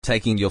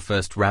Taking your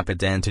first rapid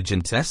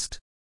antigen test?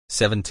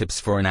 7 tips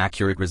for an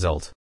accurate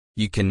result.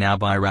 You can now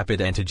buy rapid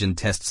antigen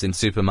tests in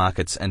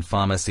supermarkets and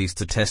pharmacies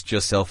to test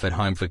yourself at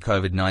home for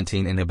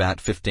COVID-19 in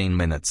about 15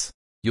 minutes.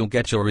 You'll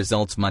get your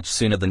results much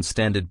sooner than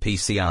standard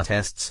PCR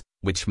tests,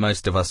 which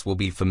most of us will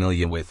be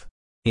familiar with.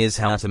 Here's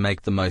how to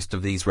make the most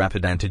of these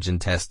rapid antigen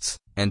tests,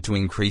 and to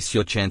increase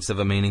your chance of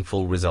a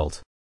meaningful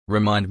result.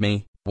 Remind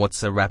me,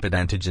 what's a rapid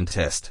antigen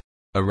test?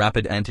 A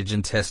rapid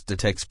antigen test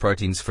detects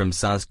proteins from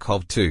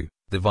SARS-CoV-2,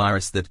 the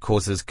virus that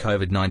causes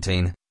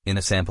COVID-19, in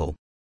a sample.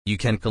 You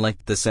can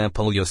collect the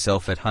sample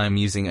yourself at home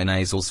using a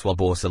nasal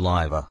swab or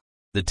saliva.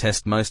 The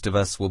test most of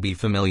us will be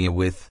familiar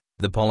with,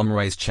 the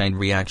polymerase chain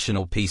reaction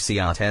or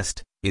PCR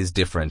test, is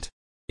different.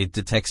 It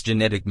detects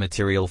genetic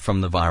material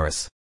from the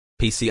virus.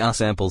 PCR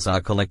samples are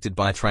collected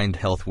by trained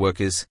health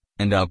workers,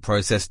 and are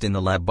processed in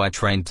the lab by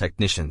trained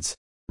technicians.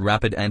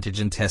 Rapid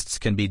antigen tests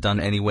can be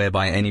done anywhere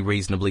by any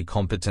reasonably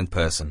competent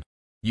person.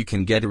 You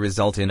can get a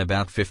result in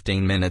about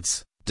 15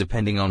 minutes,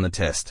 depending on the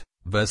test,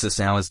 versus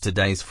hours to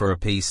days for a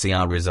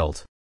PCR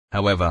result.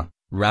 However,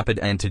 rapid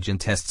antigen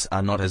tests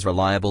are not as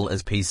reliable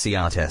as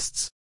PCR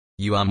tests.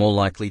 You are more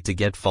likely to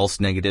get false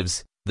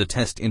negatives, the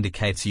test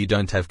indicates you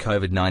don't have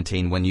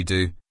COVID-19 when you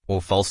do,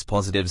 or false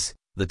positives,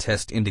 the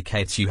test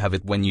indicates you have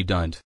it when you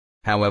don't.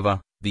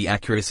 However, the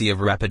accuracy of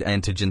rapid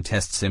antigen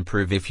tests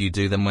improve if you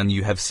do them when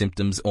you have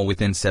symptoms or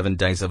within 7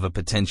 days of a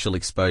potential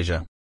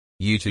exposure.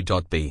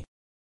 U2.B.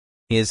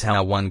 Here's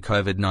how one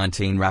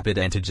COVID-19 rapid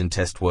antigen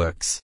test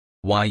works.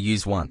 Why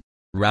use one?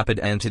 Rapid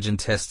antigen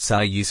tests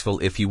are useful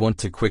if you want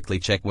to quickly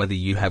check whether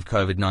you have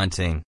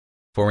COVID-19.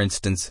 For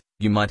instance,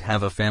 you might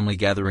have a family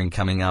gathering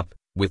coming up,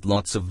 with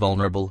lots of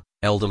vulnerable,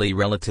 elderly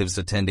relatives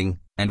attending,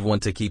 and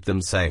want to keep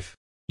them safe.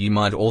 You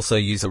might also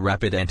use a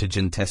rapid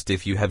antigen test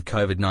if you have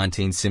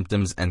COVID-19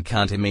 symptoms and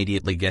can't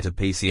immediately get a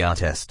PCR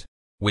test.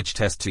 Which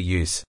test to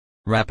use?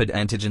 Rapid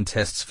antigen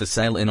tests for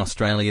sale in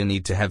Australia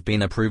need to have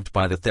been approved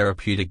by the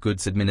Therapeutic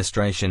Goods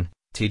Administration,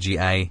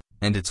 TGA,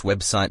 and its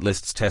website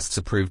lists tests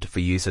approved for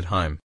use at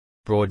home.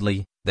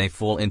 Broadly, they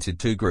fall into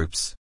 2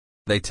 groups.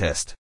 They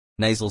test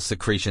nasal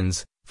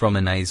secretions, from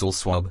a nasal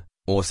swab,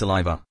 or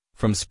saliva,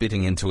 from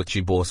spitting into a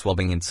tube or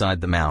swabbing inside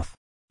the mouth.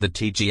 The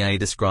TGA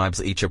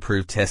describes each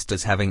approved test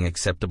as having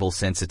acceptable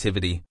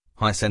sensitivity,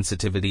 high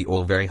sensitivity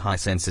or very high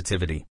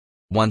sensitivity.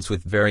 Ones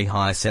with very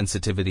high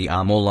sensitivity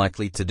are more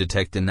likely to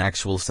detect an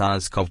actual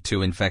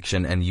SARS-CoV-2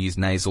 infection and use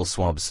nasal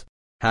swabs.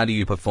 How do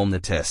you perform the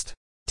test?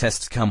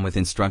 Tests come with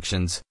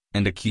instructions,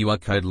 and a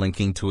QR code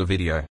linking to a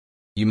video.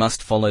 You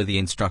must follow the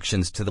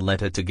instructions to the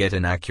letter to get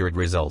an accurate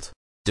result.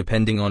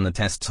 Depending on the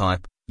test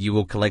type, you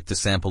will collect a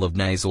sample of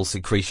nasal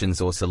secretions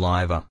or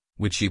saliva,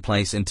 which you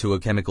place into a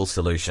chemical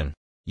solution.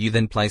 You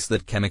then place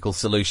that chemical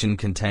solution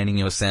containing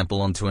your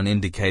sample onto an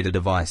indicator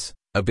device,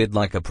 a bit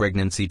like a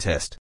pregnancy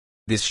test.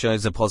 This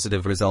shows a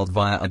positive result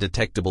via a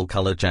detectable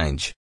color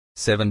change.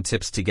 7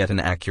 tips to get an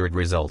accurate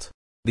result.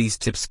 These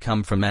tips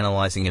come from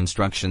analyzing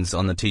instructions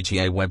on the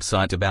TGA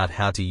website about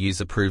how to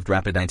use approved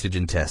rapid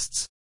antigen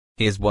tests.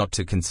 Here's what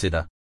to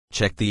consider.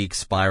 Check the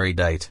expiry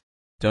date.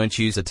 Don't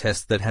use a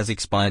test that has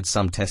expired.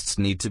 Some tests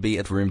need to be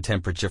at room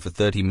temperature for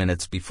 30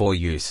 minutes before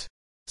use.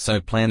 So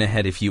plan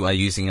ahead. If you are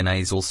using a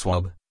nasal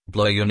swab,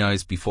 blow your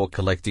nose before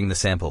collecting the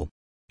sample.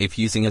 If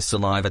using a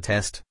saliva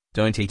test,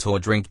 don't eat or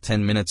drink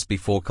 10 minutes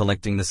before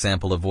collecting the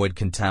sample. Avoid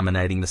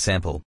contaminating the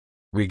sample.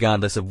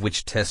 Regardless of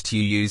which test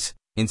you use,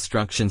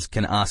 instructions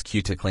can ask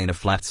you to clean a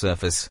flat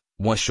surface,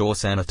 wash or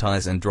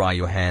sanitize and dry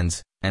your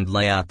hands, and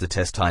lay out the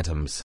test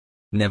items.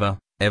 Never,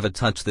 ever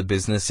touch the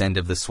business end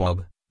of the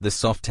swab, the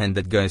soft end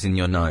that goes in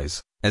your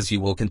nose, as you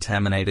will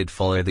contaminate it.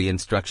 Follow the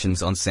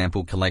instructions on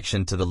sample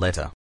collection to the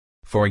letter.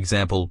 For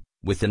example,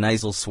 with the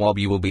nasal swab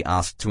you will be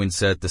asked to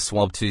insert the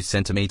swab 2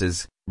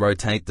 centimeters,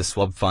 rotate the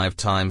swab 5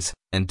 times,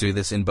 and do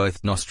this in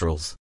both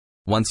nostrils.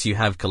 Once you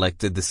have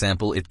collected the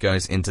sample, it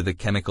goes into the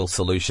chemical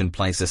solution.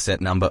 Place a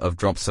set number of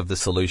drops of the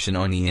solution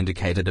on the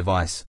indicator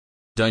device.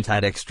 Don't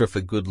add extra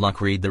for good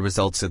luck. Read the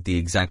results at the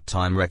exact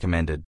time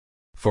recommended.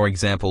 For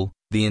example,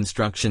 the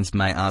instructions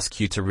may ask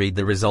you to read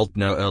the result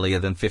no earlier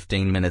than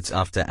 15 minutes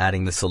after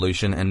adding the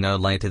solution and no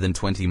later than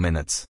 20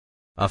 minutes.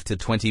 After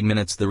 20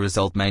 minutes the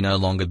result may no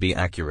longer be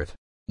accurate.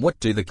 What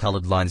do the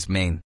colored lines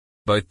mean?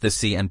 Both the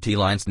C and T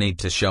lines need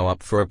to show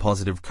up for a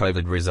positive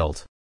COVID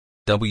result.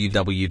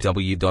 www.vic.gov.au.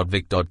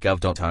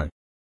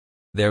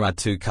 There are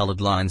 2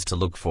 colored lines to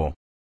look for.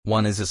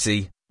 One is a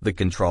C, the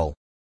control.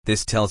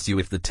 This tells you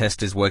if the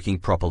test is working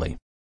properly.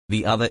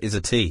 The other is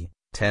a T,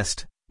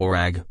 test, or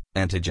AG,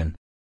 antigen.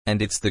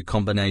 And it's the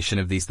combination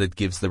of these that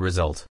gives the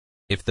result.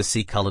 If the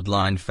C colored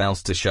line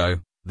fails to show,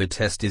 the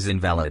test is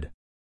invalid.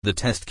 The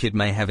test kit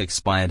may have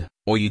expired,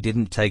 or you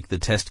didn't take the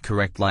test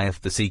correctly. If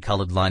the C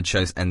colored line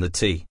shows and the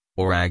T,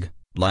 or AG,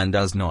 line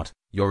does not,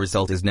 your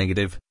result is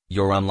negative.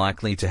 You're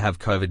unlikely to have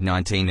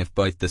COVID-19. If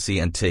both the C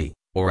and T,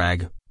 or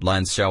AG,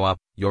 lines show up,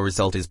 your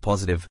result is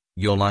positive.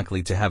 You're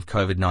likely to have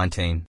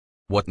COVID-19.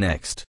 What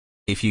next?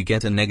 If you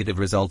get a negative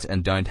result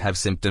and don't have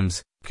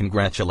symptoms,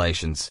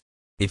 congratulations.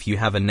 If you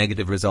have a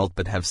negative result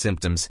but have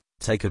symptoms,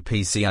 take a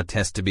PCR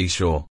test to be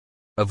sure.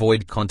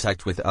 Avoid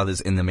contact with others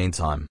in the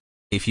meantime.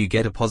 If you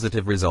get a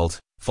positive result,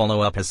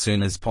 follow up as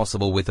soon as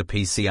possible with a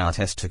PCR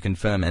test to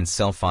confirm and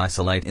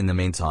self-isolate in the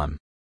meantime.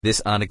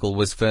 This article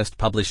was first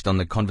published on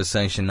The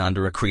Conversation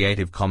under a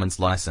Creative Commons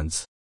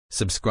license.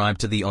 Subscribe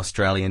to the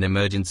Australian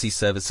Emergency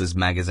Services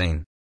magazine.